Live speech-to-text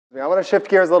I want to shift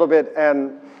gears a little bit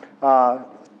and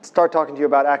start talking to you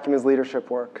about Acumen's leadership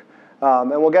work. And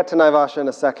we'll get to Naivasha in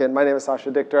a second. My name is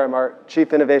Sasha Dichter. I'm our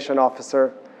Chief Innovation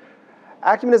Officer.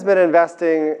 Acumen has been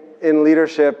investing in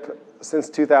leadership since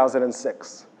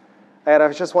 2006. And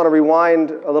I just want to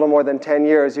rewind a little more than 10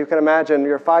 years. You can imagine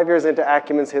you're 5 years into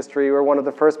Acumen's history. We're one of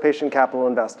the first patient capital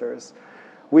investors.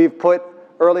 We've put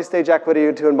early stage equity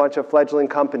into a bunch of fledgling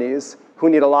companies who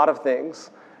need a lot of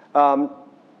things.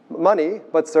 Money,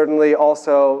 but certainly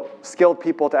also skilled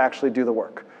people to actually do the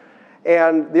work.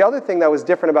 And the other thing that was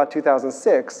different about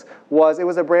 2006 was it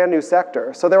was a brand new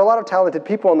sector. So there were a lot of talented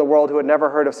people in the world who had never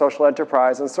heard of social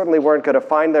enterprise and certainly weren't going to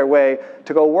find their way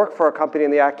to go work for a company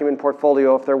in the Acumen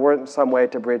portfolio if there weren't some way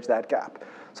to bridge that gap.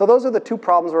 So those are the two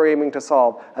problems we're aiming to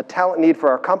solve: a talent need for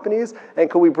our companies, and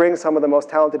could we bring some of the most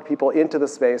talented people into the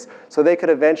space so they could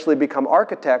eventually become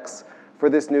architects for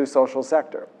this new social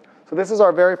sector. So this is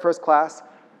our very first class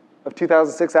of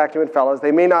 2006 Acumen Fellows.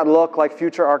 They may not look like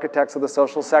future architects of the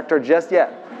social sector just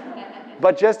yet,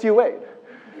 but just you wait,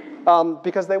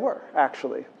 because they were,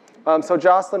 actually. So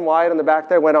Jocelyn Wyatt in the back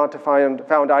there went on to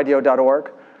found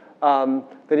IDEO.org. Then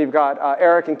you've got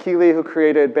Eric and Keeley, who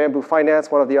created Bamboo Finance,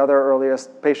 one of the other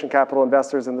earliest patient capital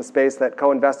investors in the space that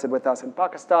co-invested with us in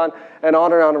Pakistan, and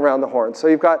on and on around the horn. So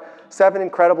you've got 7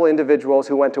 incredible individuals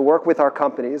who went to work with our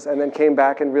companies and then came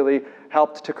back and really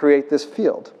helped to create this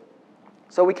field.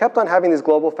 So we kept on having these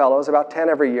global fellows, about 10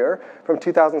 every year, from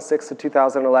 2006 to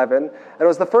 2011. And it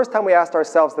was the first time we asked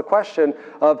ourselves the question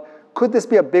of, could this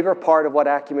be a bigger part of what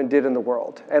Acumen did in the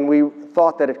world? And we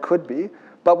thought that it could be,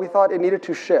 but we thought it needed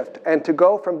to shift and to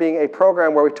go from being a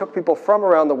program where we took people from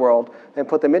around the world and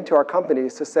put them into our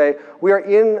companies to say, we are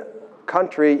in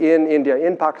country, in India,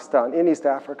 in Pakistan, in East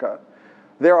Africa.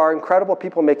 There are incredible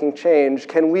people making change.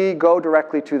 Can we go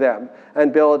directly to them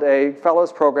and build a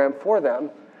fellows program for them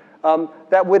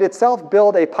that would itself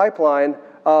build a pipeline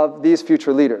of these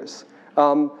future leaders,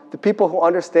 the people who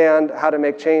understand how to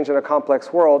make change in a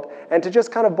complex world, and to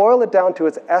just kind of boil it down to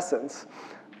its essence.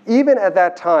 Even at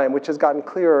that time, which has gotten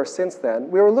clearer since then,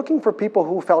 we were looking for people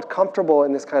who felt comfortable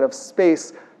in this kind of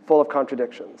space full of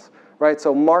contradictions, right?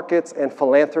 So markets and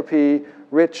philanthropy,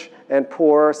 rich and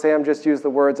poor. Sam just used the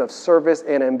words of service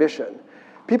and ambition.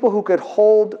 People who could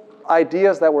hold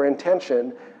ideas that were in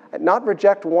tension, not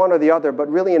reject one or the other, but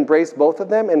really embrace both of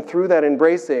them, and through that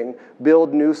embracing,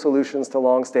 build new solutions to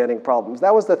long-standing problems.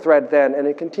 That was the thread then, and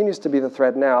it continues to be the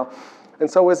thread now.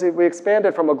 And so as we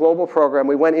expanded from a global program,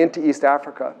 we went into East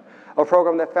Africa, a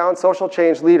program that found social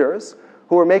change leaders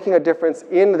who were making a difference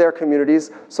in their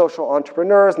communities, social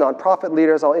entrepreneurs, nonprofit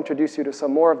leaders. I'll introduce you to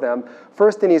some more of them.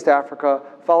 First in East Africa,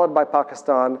 followed by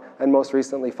Pakistan, and most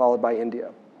recently followed by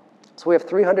India. So we have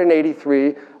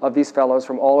 383 of these fellows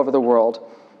from all over the world,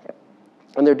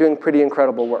 and they're doing pretty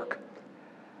incredible work.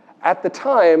 At the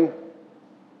time,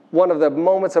 one of the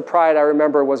moments of pride I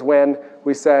remember was when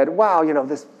we said, wow, you know,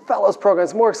 this fellows program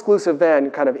is more exclusive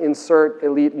than kind of insert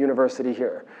elite university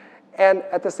here. And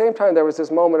at the same time, there was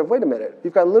this moment of, wait a minute,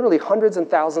 you've got literally hundreds and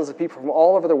thousands of people from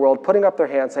all over the world putting up their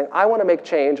hands saying, I want to make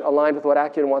change aligned with what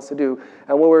Acumen wants to do.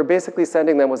 And what we were basically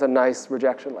sending them was a nice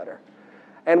rejection letter.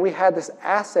 And we had this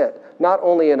asset, not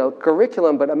only in a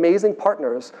curriculum, but amazing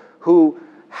partners who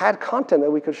had content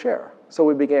that we could share. So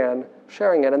we began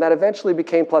sharing it, and that eventually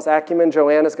became Plus Acumen.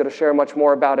 Joanne is going to share much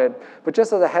more about it. But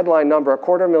just as a headline number,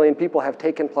 250,000 people have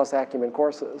taken Plus Acumen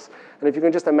courses. And if you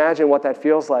can just imagine what that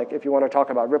feels like, if you want to talk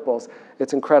about ripples,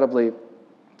 it's incredibly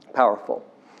powerful.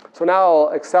 So now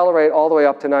I'll accelerate all the way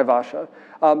up to Naivasha.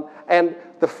 And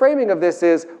the framing of this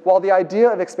is, while the idea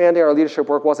of expanding our leadership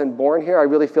work wasn't born here, I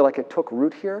really feel like it took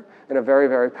root here in a very,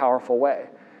 very powerful way.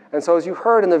 And so as you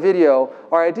heard in the video,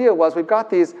 our idea was we've got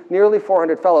these nearly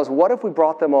 400 fellows. What if we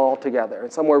brought them all together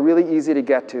in somewhere really easy to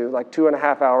get to, like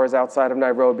 2.5 hours outside of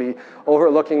Nairobi,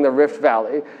 overlooking the Rift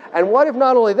Valley? And what if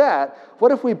not only that,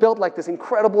 what if we built like this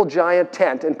incredible giant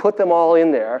tent and put them all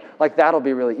in there? Like that'll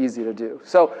be really easy to do.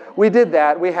 So we did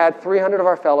that. We had 300 of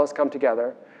our fellows come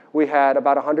together. We had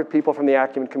about 100 people from the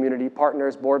Acumen community,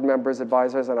 partners, board members,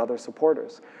 advisors, and other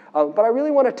supporters. But I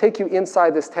really want to take you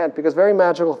inside this tent because very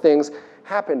magical things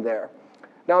happened there.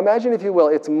 Now imagine, if you will,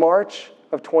 it's March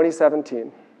of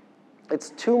 2017.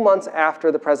 It's 2 months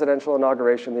after the presidential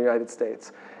inauguration in the United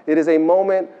States. It is a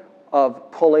moment of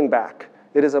pulling back.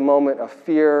 It is a moment of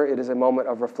fear. It is a moment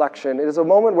of reflection. It is a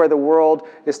moment where the world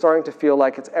is starting to feel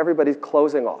like it's everybody's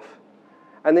closing off.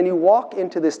 And then you walk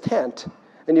into this tent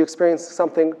and you experience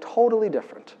something totally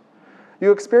different.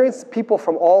 You experience people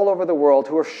from all over the world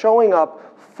who are showing up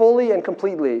fully and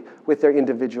completely with their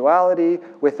individuality,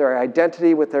 with their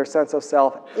identity, with their sense of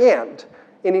self, and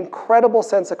an incredible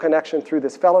sense of connection through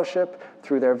this fellowship,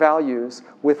 through their values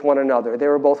with one another. They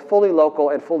were both fully local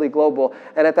and fully global.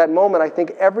 And at that moment, I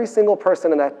think every single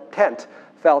person in that tent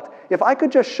felt, if I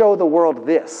could just show the world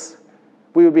this,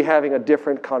 we would be having a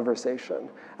different conversation.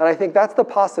 And I think that's the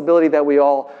possibility that we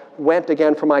all went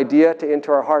again from idea to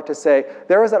into our heart to say,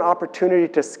 there is an opportunity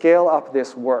to scale up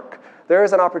this work. There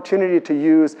is an opportunity to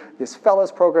use these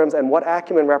fellows programs and what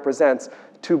Acumen represents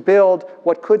to build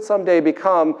what could someday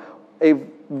become a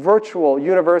virtual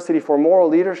university for moral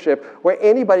leadership where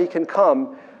anybody can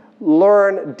come,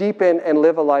 learn, deepen, and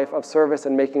live a life of service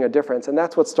and making a difference. And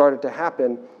that's what started to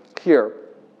happen here.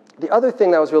 The other thing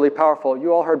that was really powerful,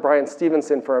 you all heard Brian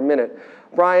Stevenson for a minute.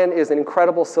 Brian is an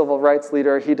incredible civil rights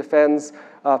leader. He defends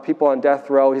people on death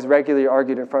row. He's regularly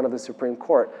argued in front of the Supreme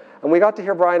Court. And we got to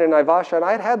hear Brian in Naivasha, and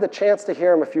I had had the chance to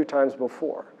hear him a few times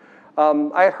before.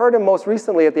 I had heard him most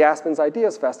recently at the Aspen's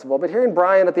Ideas Festival, but hearing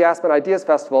Brian at the Aspen Ideas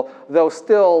Festival, though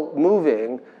still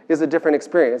moving, is a different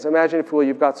experience. Imagine, if you will,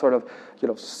 you've got sort of,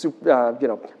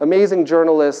 amazing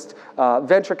journalist,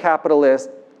 venture capitalist,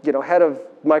 head of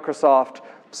Microsoft,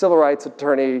 civil rights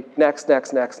attorney, next.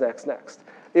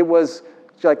 It was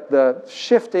like the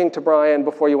shifting to Brian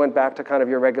before you went back to kind of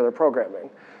your regular programming.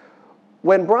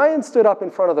 When Brian stood up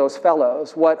in front of those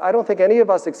fellows, what I don't think any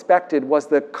of us expected was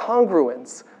the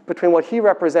congruence between what he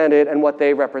represented and what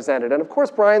they represented. And of course,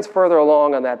 Brian's further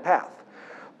along on that path.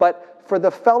 But for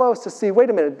the fellows to see, wait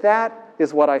a minute, that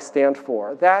is what I stand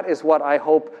for. That is what I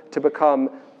hope to become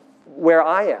where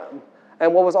I am.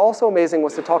 And what was also amazing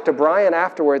was to talk to Brian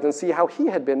afterwards and see how he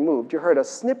had been moved. You heard a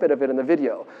snippet of it in the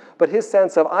video. But his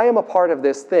sense of, I am a part of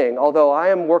this thing. Although I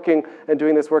am working and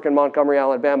doing this work in Montgomery,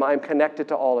 Alabama, I'm connected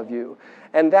to all of you.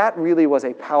 And that really was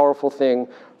a powerful thing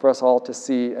for us all to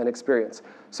see and experience.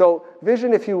 So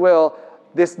vision, if you will,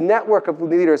 this network of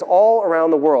leaders all around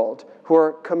the world who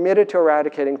are committed to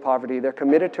eradicating poverty, they're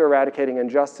committed to eradicating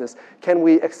injustice. Can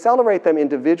we accelerate them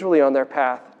individually on their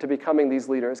path to becoming these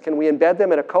leaders? Can we embed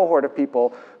them in a cohort of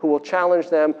people who will challenge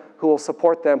them, who will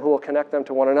support them, who will connect them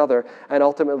to one another, and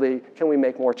ultimately, can we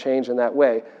make more change in that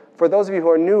way? For those of you who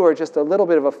are new, or just a little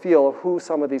bit of a feel of who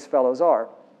some of these fellows are.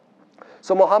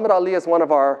 So Muhammad Ali is one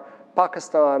of our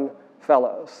Pakistan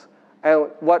fellows.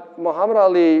 And what Muhammad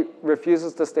Ali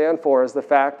refuses to stand for is the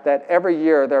fact that every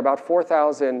year there are about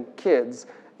 4,000 kids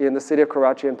in the city of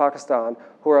Karachi in Pakistan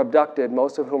who are abducted,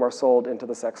 most of whom are sold into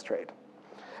the sex trade.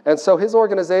 And so his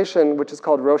organization, which is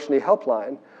called Roshni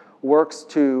Helpline, works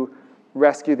to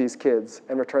rescue these kids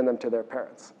and return them to their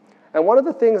parents. And one of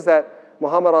the things that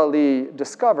Muhammad Ali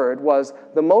discovered was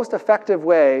the most effective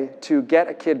way to get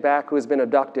a kid back who has been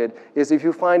abducted is if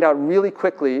you find out really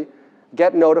quickly,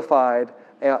 get notified.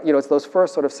 It's those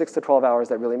first sort of 6 to 12 hours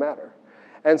that really matter.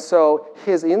 And so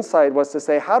his insight was to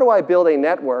say, how do I build a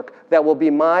network that will be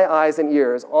my eyes and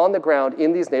ears on the ground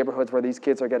in these neighborhoods where these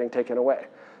kids are getting taken away?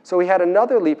 So he had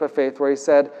another leap of faith where he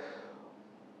said,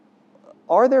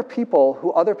 are there people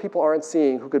who other people aren't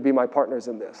seeing who could be my partners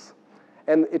in this?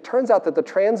 And it turns out that the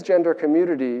transgender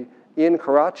community in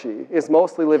Karachi is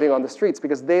mostly living on the streets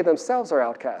because they themselves are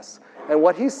outcasts. And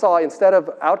what he saw, instead of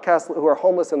outcasts who are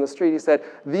homeless in the street, he said,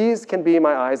 these can be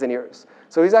my eyes and ears.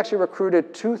 So he's actually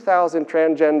recruited 2,000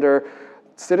 transgender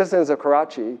citizens of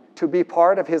Karachi to be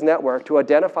part of his network, to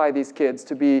identify these kids,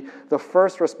 to be the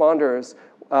first responders.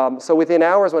 So within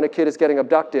hours when a kid is getting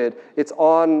abducted, it's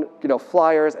on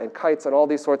flyers and kites and all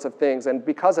these sorts of things. And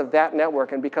because of that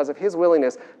network and because of his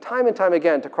willingness, time and time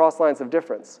again, to cross lines of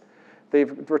difference,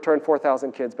 they've returned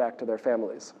 4,000 kids back to their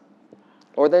families.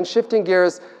 Or then shifting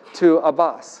gears to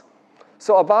Abbas.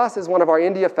 So Abbas is one of our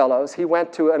India fellows. He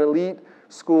went to an elite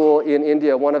school in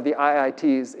India, one of the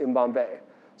IITs in Bombay.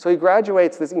 So he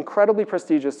graduates this incredibly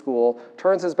prestigious school,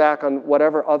 turns his back on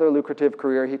whatever other lucrative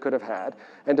career he could have had,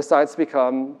 and decides to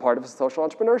become part of a social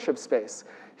entrepreneurship space.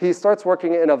 He starts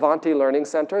working in Avanti Learning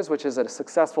Centers, which is a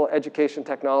successful education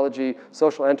technology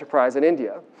social enterprise in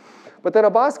India. But then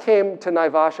Abbas came to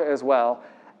Naivasha as well,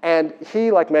 and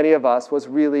he, like many of us, was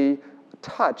really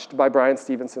touched by Brian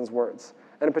Stevenson's words.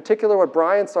 And in particular, what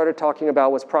Brian started talking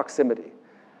about was proximity.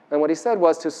 And what he said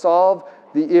was, to solve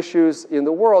the issues in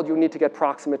the world, you need to get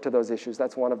proximate to those issues.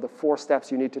 That's one of the 4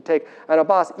 steps you need to take. And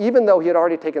Abbas, even though he had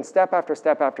already taken step after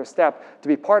step after step to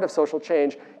be part of social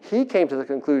change, he came to the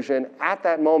conclusion at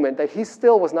that moment that he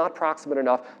still was not proximate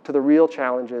enough to the real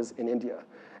challenges in India.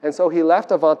 And so he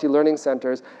left Avanti Learning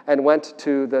Centers and went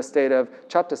to the state of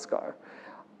Chhattisgarh.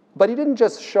 But he didn't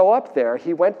just show up there.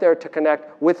 He went there to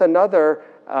connect with another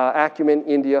Acumen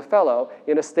India fellow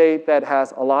in a state that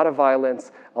has a lot of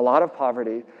violence, a lot of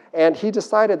poverty. And he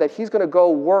decided that he's going to go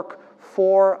work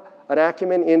for an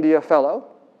Acumen India fellow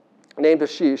named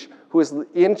Ashish, who is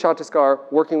in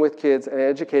Chhattisgarh working with kids and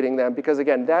educating them, because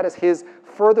again, that is his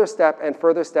further step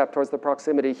towards the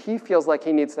proximity he feels like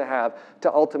he needs to have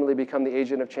to ultimately become the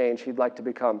agent of change he'd like to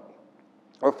become.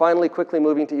 Or finally, quickly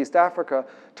moving to East Africa,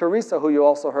 Teresa, who you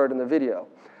also heard in the video.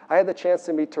 I had the chance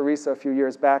to meet Teresa a few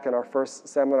years back in our first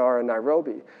seminar in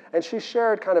Nairobi, and she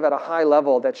shared kind of at a high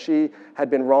level that she had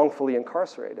been wrongfully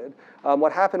incarcerated.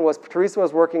 What happened was Teresa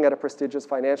was working at a prestigious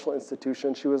financial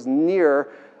institution. She was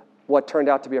near what turned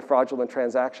out to be a fraudulent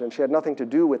transaction. She had nothing to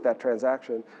do with that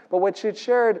transaction. But what she'd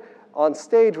shared on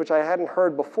stage, which I hadn't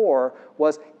heard before,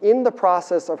 was in the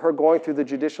process of her going through the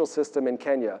judicial system in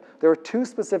Kenya, there were two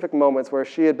specific moments where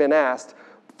she had been asked,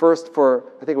 first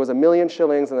for, I think it was 1 million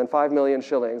shillings and then 5 million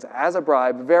shillings, as a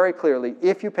bribe, very clearly,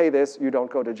 if you pay this, you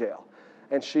don't go to jail.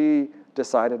 And she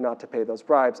decided not to pay those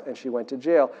bribes, and she went to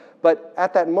jail. But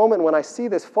at that moment, when I see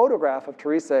this photograph of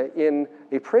Teresa in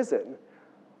a prison,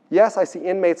 yes, I see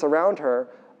inmates around her,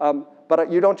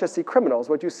 but you don't just see criminals.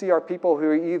 What you see are people who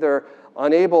are either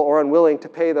unable or unwilling to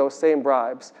pay those same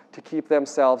bribes to keep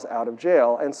themselves out of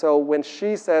jail. And so when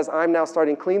she says, I'm now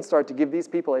starting Clean Start to give these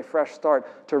people a fresh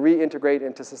start to reintegrate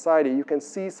into society, you can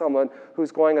see someone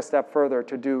who's going a step further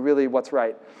to do really what's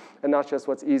right and not just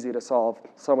what's easy to solve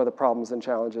some of the problems and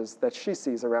challenges that she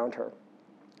sees around her.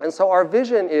 And so our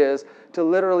vision is to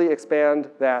literally expand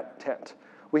that tent.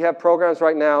 We have programs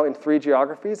right now in 3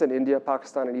 geographies, in India,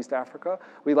 Pakistan, and East Africa.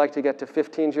 We'd like to get to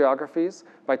 15 geographies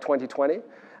by 2020,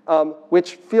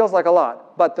 which feels like a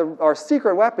lot. But our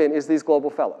secret weapon is these global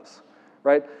fellows,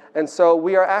 right? And so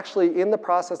we are actually in the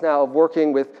process now of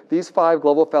working with these 5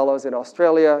 global fellows in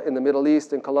Australia, in the Middle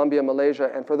East, in Colombia,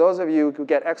 Malaysia. And for those of you who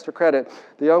get extra credit,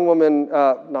 the young woman,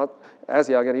 not as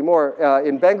young anymore,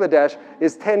 in Bangladesh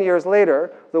is 10 years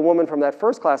later, the woman from that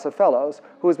first class of fellows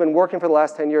who has been working for the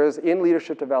last 10 years in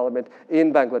leadership development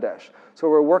in Bangladesh. So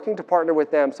we're working to partner with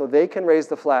them so they can raise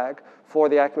the flag for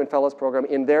the Acumen Fellows Program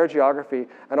in their geography.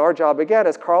 And our job, again,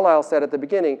 as Carlisle said at the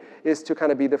beginning, is to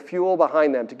kind of be the fuel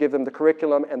behind them, to give them the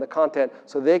curriculum and the content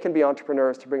so they can be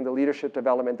entrepreneurs to bring the leadership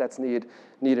development that's needed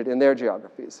in their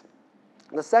geographies.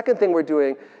 And the second thing we're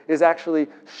doing is actually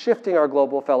shifting our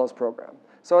Global Fellows Program.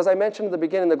 So as I mentioned at the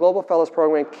beginning, the Global Fellows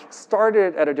Program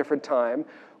started at a different time.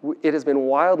 It has been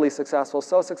wildly successful,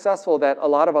 so successful that a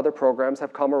lot of other programs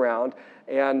have come around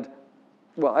and,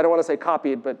 well, I don't want to say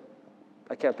copied, but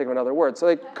I can't think of another word. So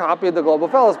they copied the Global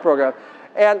Fellows Program.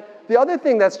 And the other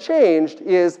thing that's changed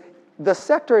is the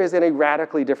sector is in a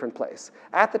radically different place.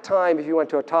 At the time, if you went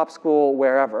to a top school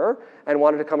wherever and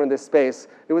wanted to come into this space,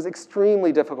 it was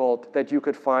extremely difficult that you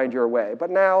could find your way. But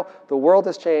now the world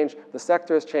has changed, the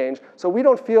sector has changed, so we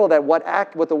don't feel that what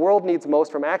the world needs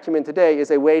most from Acumen today is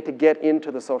a way to get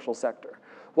into the social sector.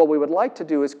 What we would like to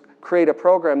do is create a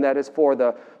program that is for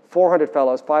the 400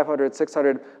 fellows, 500,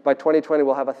 600. By 2020,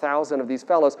 we'll have 1,000 of these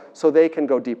fellows so they can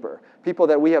go deeper. People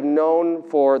that we have known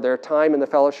for their time in the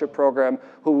fellowship program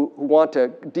who want to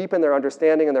deepen their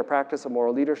understanding and their practice of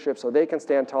moral leadership so they can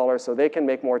stand taller, so they can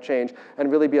make more change, and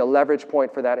really be a leverage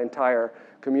point for that entire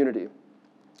community.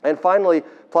 And finally,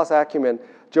 plus Acumen,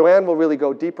 Joanne will really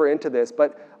go deeper into this,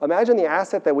 but imagine the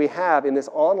asset that we have in this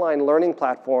online learning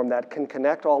platform that can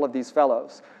connect all of these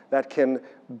fellows, that can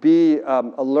be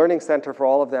a learning center for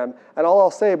all of them. And all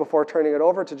I'll say before turning it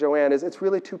over to Joanne is it's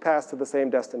really 2 paths to the same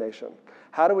destination.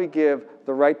 How do we give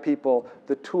the right people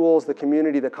the tools, the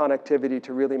community, the connectivity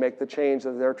to really make the change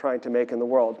that they're trying to make in the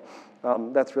world?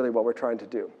 That's really what we're trying to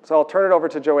do. So I'll turn it over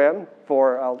to Joanne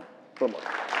for a little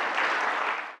more.